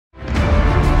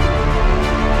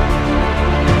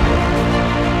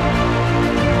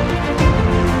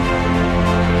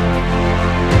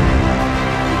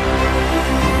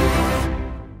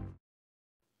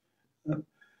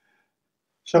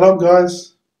Shalom,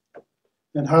 guys,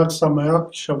 and Hag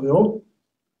Sameach Shavuot,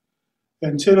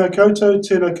 and Tēnā koutou,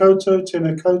 Tēnā koutou,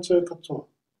 Tēnā koutou katoa.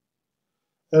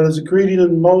 That is a greeting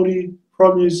in Māori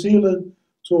from New Zealand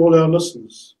to all our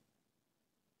listeners.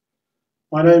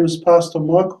 My name is Pastor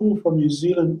Michael from New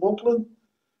Zealand, Auckland,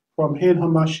 from Hen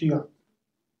Hamashiach.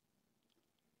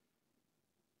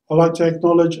 I'd like to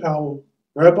acknowledge our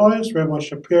rabbis, Rabbi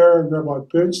Shapiro and Rabbi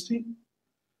Bernstein,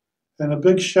 and a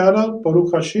big shout out,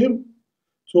 Baruch Hashem,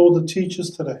 to all the teachers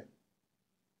today.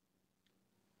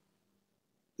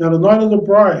 Now, the night of the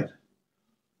bride,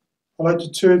 I'd like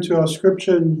to turn to our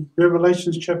scripture in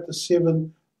Revelation chapter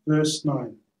 7, verse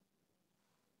 9.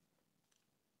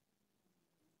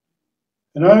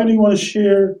 And I only want to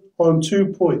share on 2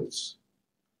 points,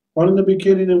 one in the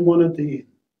beginning and one at the end.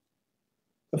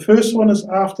 The first one is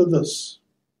after this.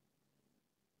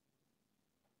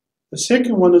 The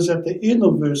second one is at the end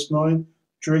of verse 9,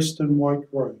 dressed in white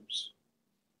robes.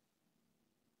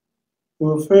 We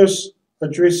will first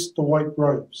address the white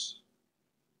robes.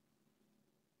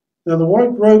 Now, the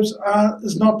white robes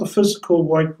is not the physical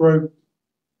white robe.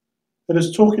 It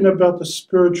is talking about the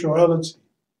spirituality,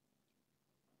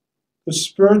 the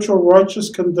spiritual righteous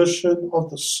condition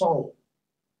of the soul.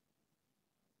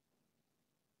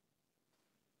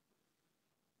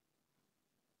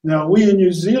 Now, we in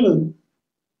New Zealand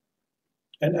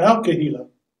and our kahila,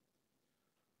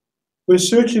 we're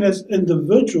searching as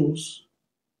individuals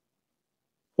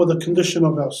for the condition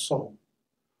of our soul.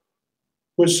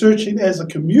 We're searching as a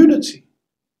community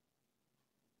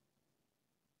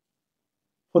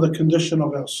for the condition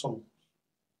of our soul.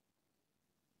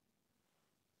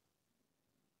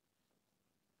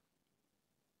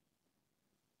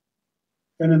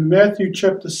 And in Matthew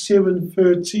chapter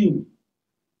 7:13,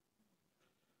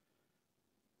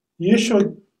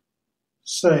 Yeshua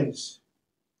says,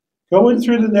 "Go in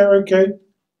through the narrow gate,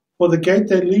 for the gate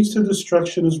that leads to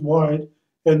destruction is wide,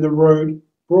 and the road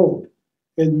broad,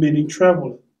 and many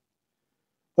travel it.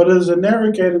 But it is a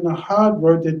narrow gate and a hard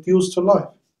road that deals to life,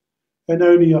 and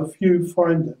only a few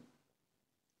find it."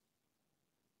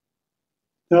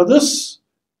 Now this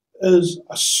is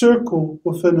a circle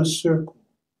within a circle.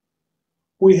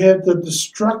 We have the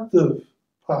destructive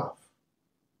path,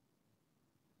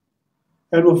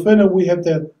 and within it we have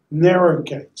that narrow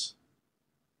gate.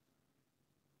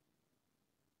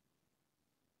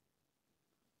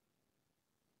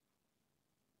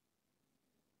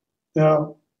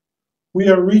 Now, we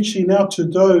are reaching out to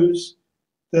those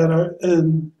that are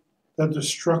in the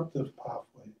destructive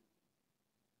pathway.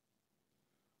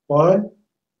 Why?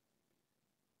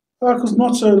 Because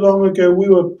not so long ago we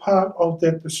were part of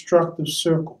that destructive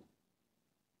circle.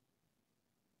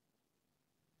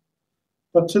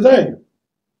 But today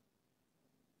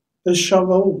is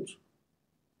Shavuot,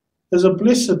 is a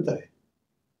blessed day,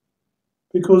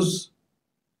 because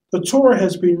the Torah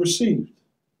has been received,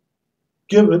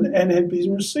 given and had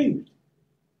been received.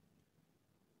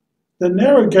 The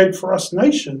narrow gate for us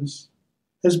nations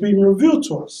has been revealed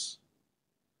to us.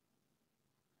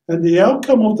 And the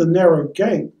outcome of the narrow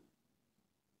gate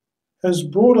has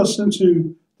brought us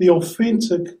into the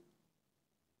authentic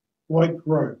white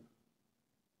robe.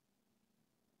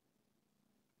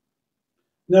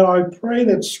 Now, I pray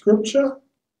that Scripture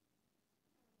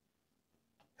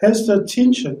has the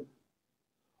attention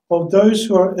of those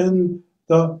who are in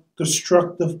the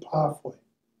destructive pathway,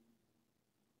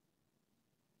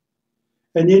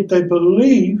 and yet they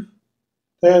believe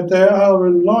that they are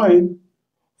in line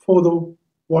for the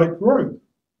white robe.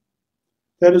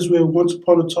 That is where once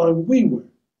upon a time we were.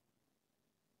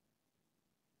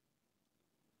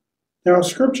 Now, our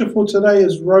scripture for today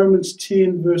is Romans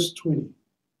 10, verse 20.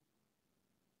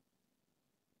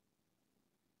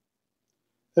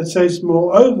 It says,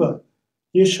 "Moreover,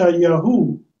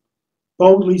 Yeshayahu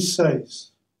boldly says,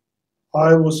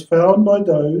 I was found by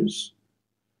those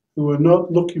who were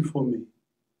not looking for me.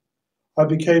 I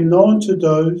became known to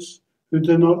those who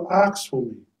did not ask for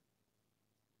me."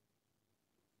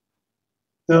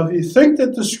 Now, if you think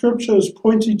that the scripture is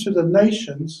pointing to the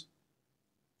nations,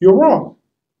 you're wrong.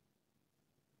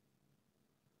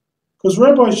 Because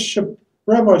Rabbi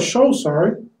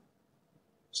Shaul,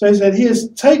 says that he has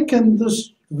taken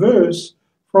this verse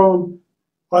from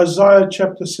Isaiah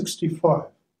chapter 65,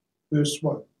 verse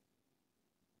 1.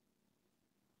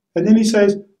 And then he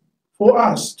says, for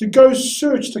us to go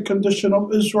search the condition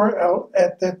of Israel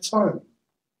at that time.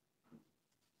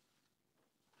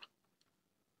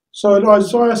 So in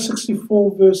Isaiah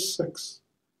 64, verse 6,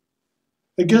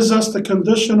 it gives us the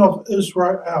condition of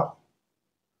Israel.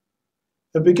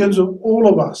 It begins with all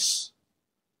of us.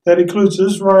 That includes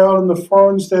Israel and the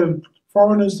foreigners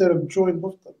that have joined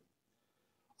with them.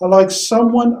 are like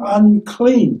someone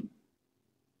unclean.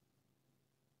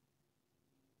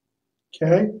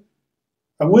 Okay?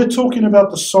 And we're talking about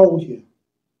the soul here.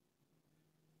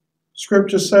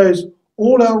 Scripture says,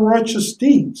 all our righteous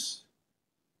deeds.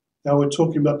 Now we're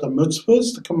talking about the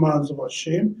mitzvahs, the commands of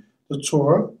Hashem, the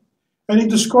Torah. And he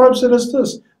describes it as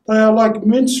this. They are like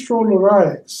menstrual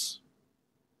rags,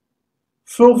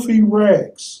 filthy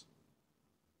rags.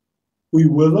 We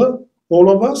wither, all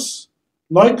of us,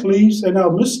 like leaves, and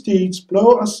our misdeeds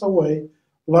blow us away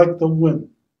like the wind.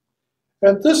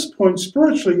 At this point,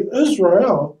 spiritually,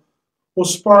 Israel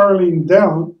was spiraling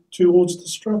down towards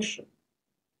destruction.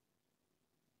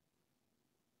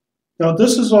 Now,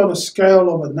 this is on a scale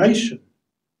of a nation.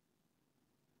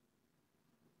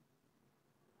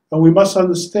 And we must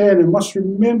understand and must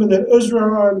remember that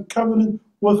Israel are in covenant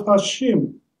with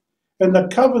Hashem. And the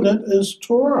covenant is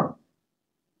Torah.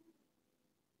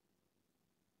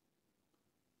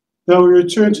 Now we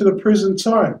return to the present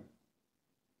time.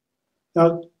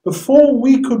 Now, before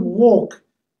we could walk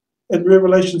in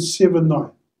Revelation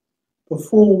 7:9,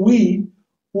 before we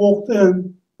walked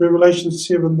in Revelation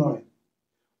 7:9,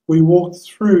 we walked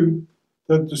through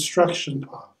the destruction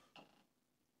path.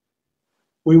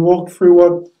 We walked through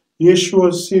what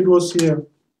Yeshua said was here.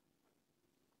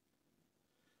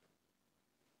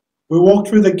 We walked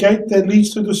through the gate that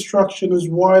leads to destruction is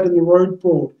wide and the road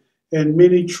broad, and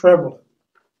many travel it.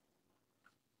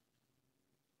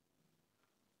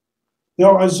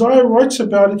 Now Isaiah writes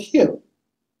about it here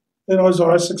in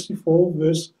Isaiah 64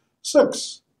 verse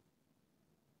 6.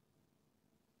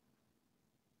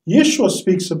 Yeshua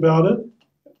speaks about it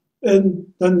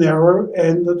in the narrow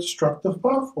and the destructive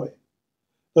pathway.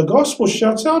 The gospel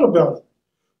shouts out about it.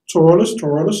 Torahless,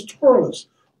 Torahless, Torahless.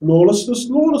 Lawlessness,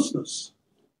 lawlessness.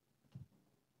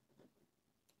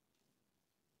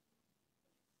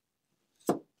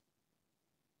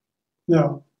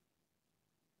 Now,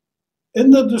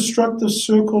 in the destructive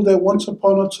circle that once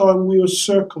upon a time we were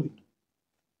circling,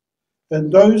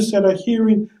 and those that are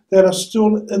hearing that are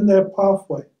still in their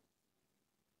pathway,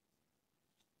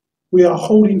 we are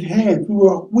holding hands.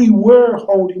 We were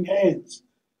holding hands.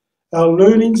 Our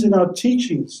learnings and our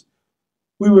teachings,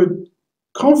 we were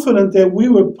confident that we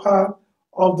were part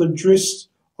of the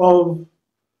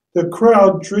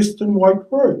crowd dressed in white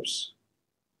robes.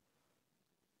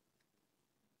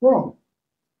 Wrong.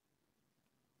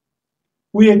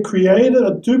 We had created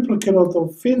a duplicate of the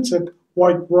authentic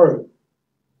white robe,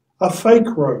 a fake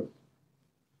robe,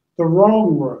 the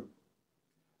wrong robe.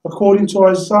 According to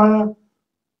Isaiah,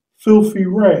 filthy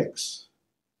rags.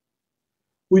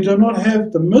 We do not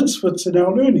have the mitzvahs in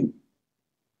our learning.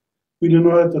 We do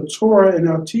not have the Torah in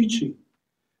our teaching.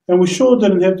 And we sure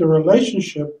didn't have the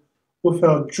relationship with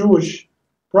our Jewish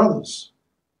brothers.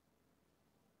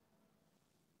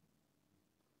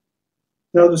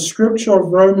 Now the scripture of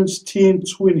Romans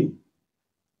 10:20,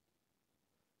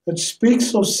 it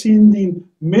speaks of sending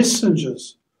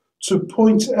messengers to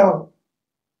point out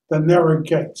the narrow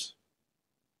gate.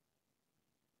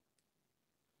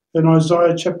 In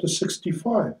Isaiah chapter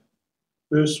 65,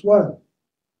 verse 1,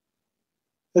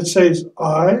 it says,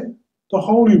 I, the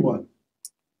Holy One,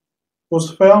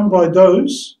 was found by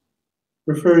those,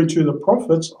 referring to the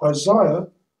prophets, Isaiah,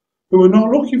 who were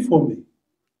not looking for me.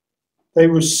 They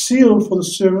were sealed for the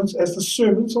servants as the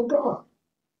servants of God.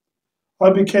 I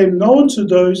became known to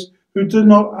those who did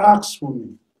not ask for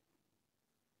me.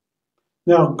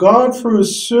 Now God, through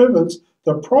his servants,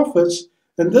 the prophets,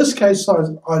 in this case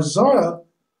Isaiah,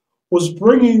 was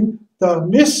bringing the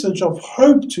message of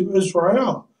hope to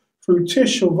Israel through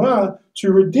Teshuvah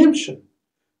to redemption,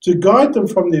 to guide them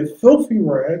from their filthy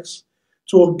rags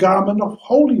to a garment of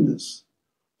holiness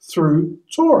through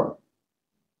Torah.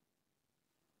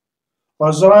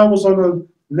 Isaiah was on a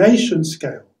nation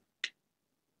scale,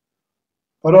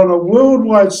 but on a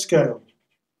worldwide scale.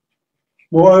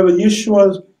 Moreover,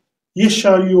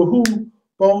 Yeshayahu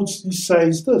boldly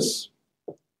says this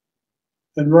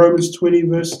in Romans 20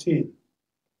 verse 10.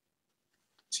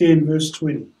 10 verse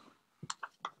 20.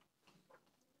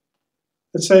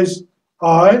 It says,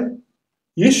 I,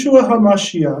 Yeshua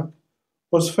HaMashiach,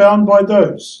 was found by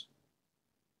those.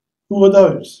 Who are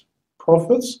those?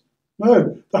 Prophets? No,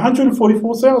 the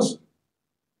 144,000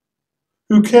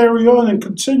 who carry on and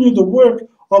continue the work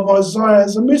of Isaiah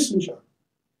as a messenger.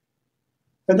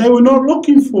 And they were not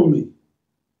looking for me,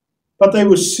 but they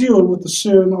were sealed with the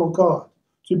servant of God,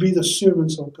 to be the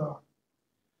servants of God.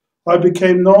 I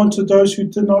became known to those who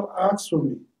did not ask for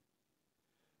me.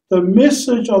 The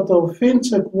message of the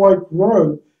authentic white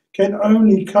robe can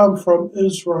only come from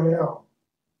Israel.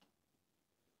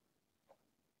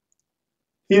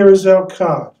 Here is our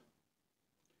card.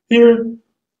 Here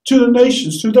to the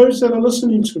nations, to those that are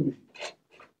listening to me,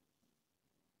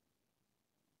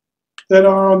 that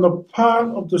are on the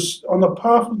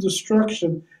path of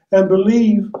destruction and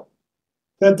believe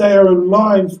that they are in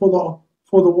line for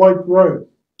the white robe.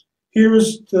 Here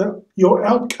is your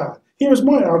outcard. Here is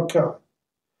my outcard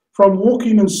from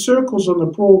walking in circles on the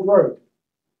broad road.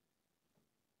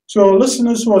 To our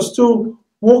listeners who are still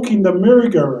walking the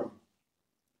merry-go-round,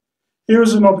 here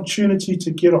is an opportunity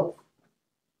to get off.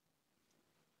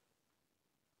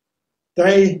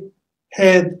 They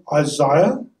had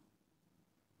Isaiah,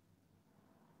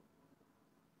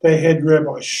 they had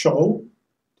Rabbi Shaul,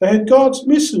 they had God's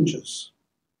messengers.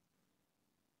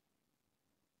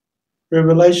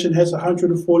 Revelation has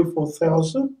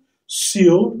 144,000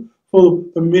 sealed for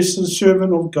the messenger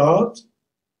servant of God.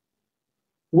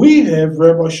 We have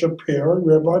Rabbi Shapiro and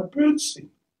Rabbi Bernstein.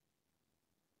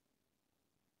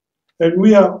 And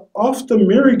we are off the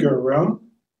merry-go-round,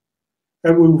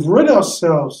 and we've rid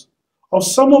ourselves of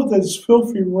some of those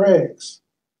filthy rags,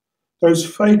 those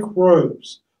fake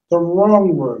robes, the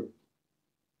wrong robe.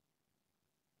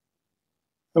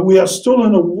 And we are still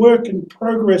in a work in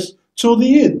progress till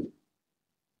the end.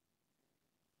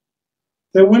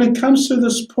 That when it comes to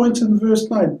this point in verse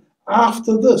 9,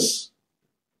 after this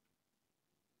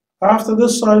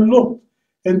I looked,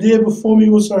 and there before me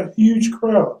was a huge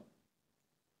crowd.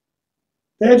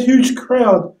 That huge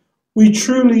crowd, we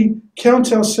truly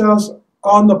count ourselves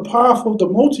on the path of the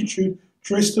multitude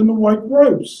dressed in the white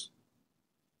robes.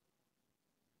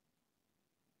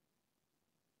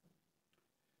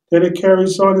 Then it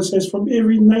carries on and says, from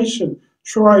every nation,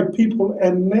 tribe, people,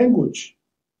 and language.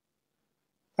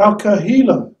 Our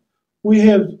Kahila, we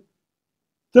have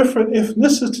different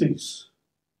ethnicities.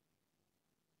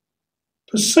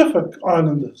 Pacific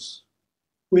Islanders,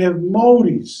 we have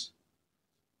Maoris,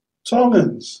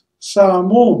 Tongans,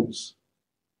 Samoans.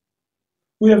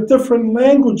 We have different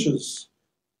languages.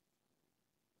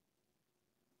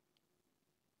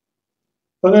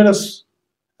 But let us,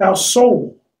 our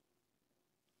soul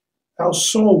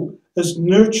is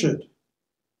nurtured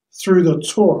through the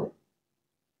Torah,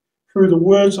 through the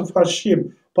words of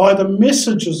Hashem, by the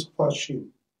messages of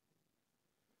Hashem,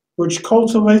 which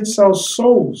cultivates our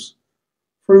souls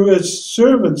through its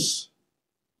servants,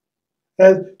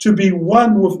 and to be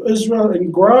one with Israel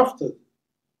and grafted.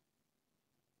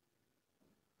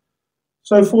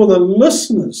 So for the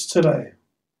listeners today,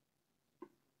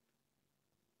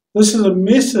 this is a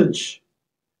message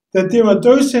that there are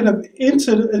those that have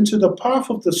entered into the path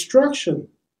of destruction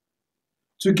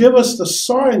to give us the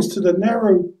signs to the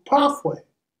narrow pathway.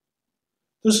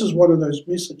 This is one of those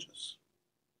messages.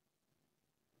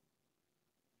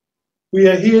 We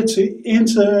are here to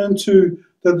enter into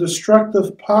the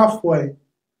destructive pathway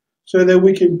so that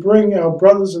we can bring our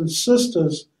brothers and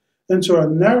sisters into a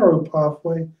narrow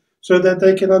pathway so that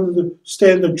they can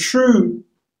understand the true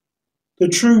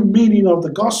meaning of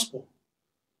the gospel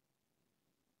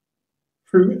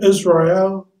through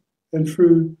Israel and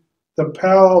through the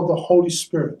power of the Holy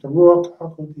Spirit, the Ruach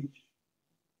HaKodesh.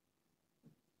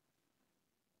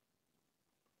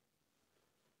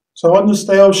 So on this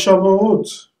day of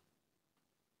Shavuot,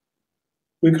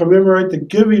 we commemorate the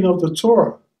giving of the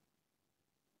Torah,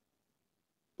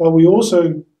 but we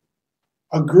also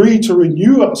agree to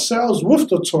renew ourselves with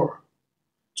the Torah,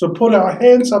 to put our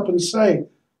hands up and say,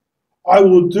 I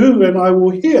will do and I will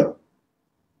hear.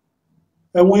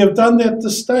 And we have done that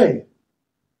this day.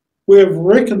 We have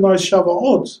recognized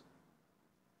Shavuot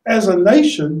as a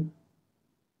nation,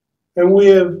 and we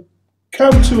have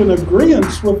come to an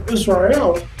agreement with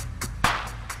Israel,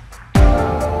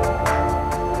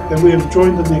 and we have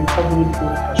joined in their covenant with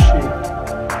Hashem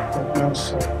of Mount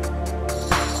Sinai.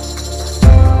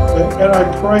 And I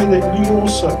pray that you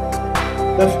also,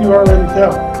 if you are in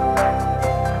doubt,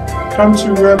 come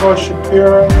to Rabbi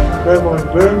Shapiro,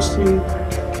 Rabbi Bernstein,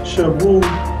 Shavuot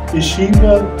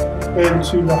Yeshiva, and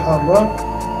to the Ahavat,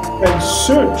 and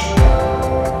search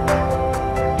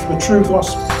the true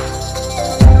gospel,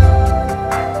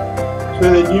 so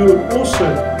that you would also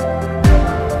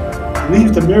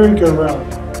leave the merry-go-round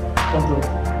of the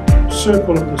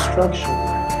circle of destruction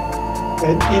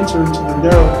and enter into the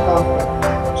narrow pathway,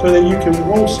 so that you can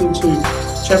waltz into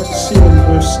chapter 7,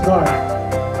 verse 9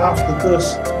 after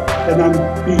this, and then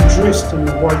be dressed in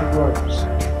the white robes.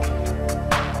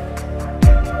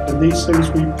 And these things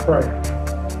we pray in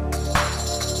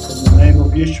the name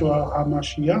of Yeshua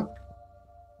HaMashiach.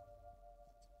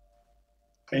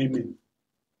 Amen.